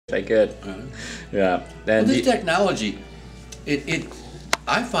I could. Yeah. Well, And this technology,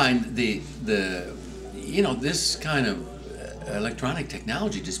 I find this kind of electronic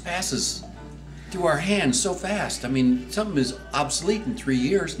technology just passes through our hands so fast. I mean, something is obsolete in 3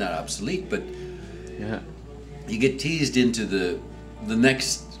 years. Not obsolete, but yeah. you get teased into the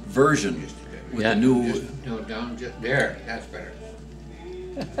next version with the new No, down just there. That's better.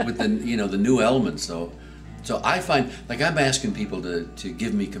 with the the new elements. So I find, like, I'm asking people to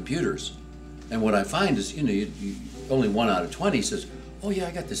give me computers, and what I find is you only 1 out of 20 says, oh yeah,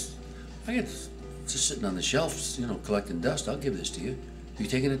 I got this just sitting on the shelves, collecting dust. I'll give this to you. You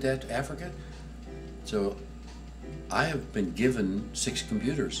taking it to Africa? So I have been given 6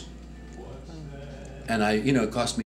 computers, and it cost me